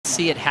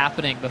see it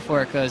happening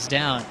before it goes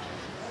down.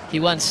 He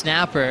won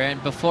snapper,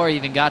 and before he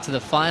even got to the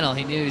final,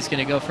 he knew he was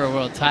going to go for a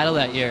world title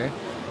that year.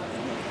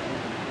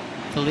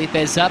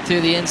 Filipe's up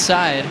through the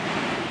inside.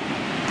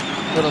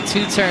 Little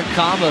two-turn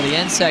combo. The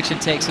end section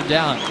takes him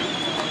down.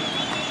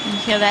 You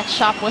hear that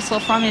sharp whistle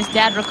from his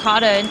dad,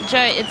 Ricardo. And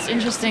Joe, it's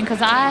interesting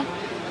because I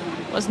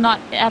was not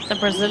at the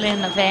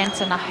Brazilian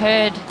event, and I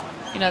heard,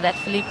 you know, that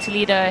Filipe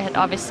Toledo had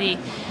obviously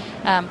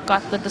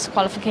got the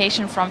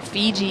disqualification from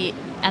Fiji,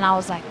 and I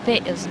was like,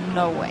 there is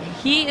no way.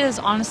 He is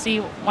honestly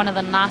one of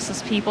the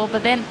nicest people,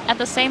 but then at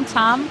the same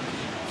time,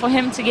 for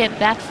him to get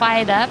that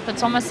fired up,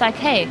 it's almost like,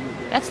 hey,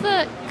 that's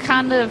the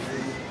kind of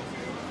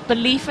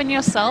belief in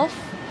yourself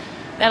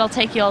that'll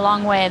take you a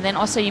long way. And then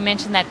also you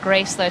mentioned that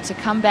grace, though, to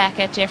come back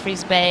at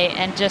Jeffreys Bay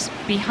and just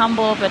be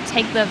humble but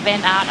take the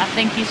event out. I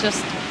think he's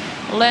just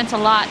learnt a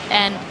lot,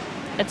 and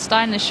it's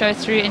starting to show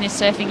through in his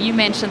surfing. You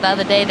mentioned the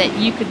other day that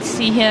you could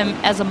see him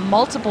as a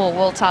multiple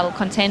world title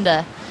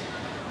contender.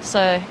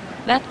 So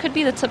that could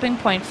be the tipping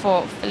point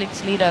for Filipe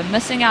Toledo,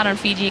 missing out on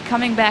Fiji,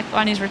 coming back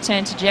on his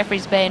return to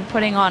Jeffreys Bay and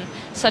putting on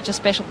such a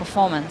special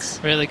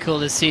performance. Really cool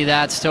to see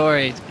that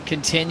story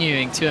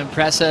continuing to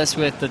impress us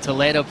with the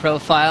Toledo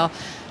profile.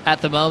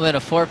 At the moment,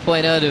 a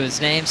 4.0 to his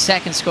name.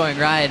 Second scoring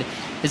ride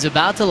is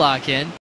about to lock in.